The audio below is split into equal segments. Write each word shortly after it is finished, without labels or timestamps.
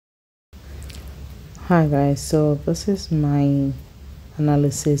Hi guys, so this is my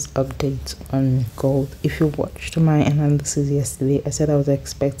analysis update on gold. If you watched my analysis yesterday, I said I was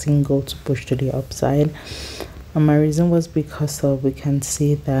expecting gold to push to the upside, and my reason was because of we can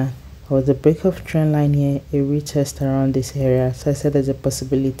see that there was a break of trend line here, a retest around this area. So I said there's a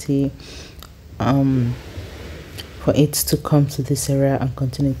possibility for it to come to this area and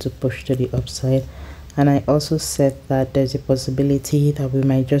continue to push to the upside. And I also said that there's a possibility that we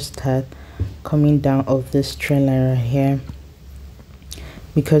might just start coming down of this trend line right here,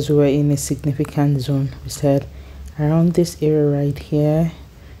 because we were in a significant zone. We said around this area right here,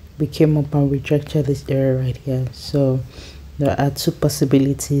 we came up and rejected this area right here. So there are two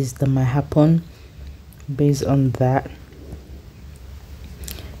possibilities that might happen based on that.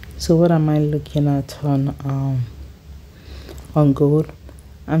 So what am I looking at on gold?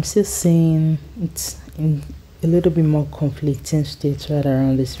 I'm still seeing it's in a little bit more conflicting states right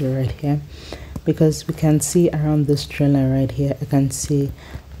around this area right here, because we can see around this trend line right here, I can see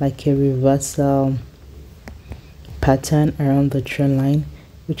like a reversal pattern around the trend line,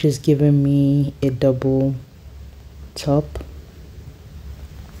 which is giving me a double top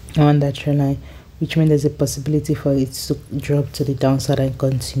on that trend line, which means there's a possibility for it to drop to the downside and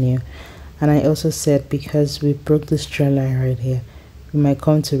continue. And I also said because we broke this trend line right here, we might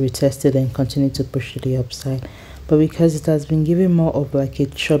come to retest it and continue to push to the upside. But because it has been giving more of like a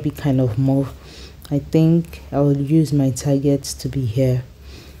chubby kind of move, I think I will use my targets to be here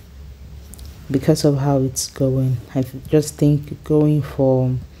because of how it's going. I just think going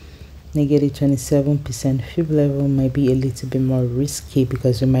for negative 27% fib level might be a little bit more risky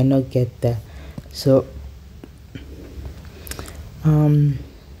because we might not get there. So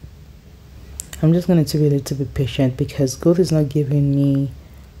I'm just going to be a little bit patient because gold is not giving me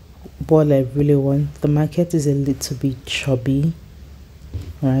what I really want. The market is a little bit chubby,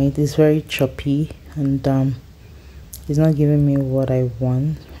 right? It's very choppy, and it's not giving me what I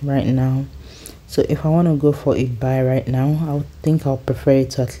want right now. So if I want to go for a buy right now, I think I'll prefer it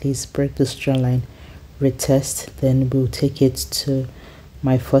to at least break this trend line, retest, then we'll take it to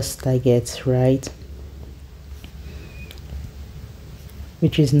my first target, right,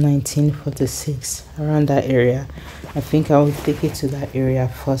 which is 1946, around that area. I think I will take it to that area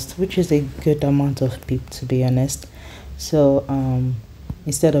first, which is a good amount of pip, to be honest. So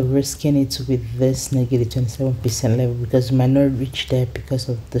instead of risking it with this negative 27% level, because we might not reach there because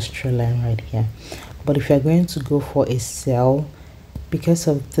of this trend line right here. But if you're going to go for a sell, because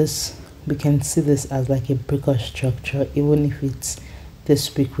of this, we can see this as like a breaker structure, even if it's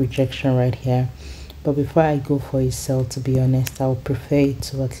this weak rejection right here. But before I go for a sell, to be honest, I would prefer it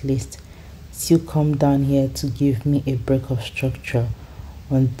to at least still come down here to give me a break of structure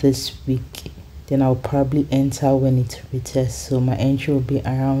on this week. Then I'll probably enter when it retests. So my entry will be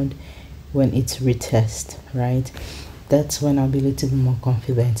around when it retests, right? That's when I'll be a little bit more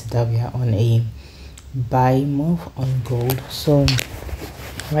confident that we are on a buy move on gold. So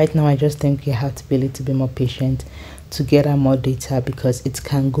right now I just think you have to be a little bit more patient to get more data, because it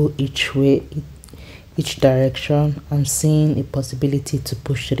can go each way, each direction. I'm seeing a possibility to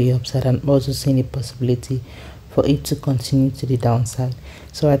push to the upside, and also seeing a possibility for it to continue to the downside.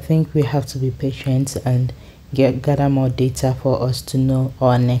 So I think we have to be patient and gather more data for us to know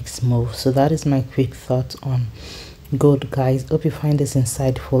our next move. So that is my quick thought on gold, guys. Hope you find this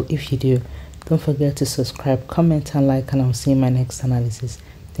insightful. If you do, don't forget to subscribe, comment and like, and I'll see you in my next analysis.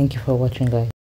 Thank you for watching, guys.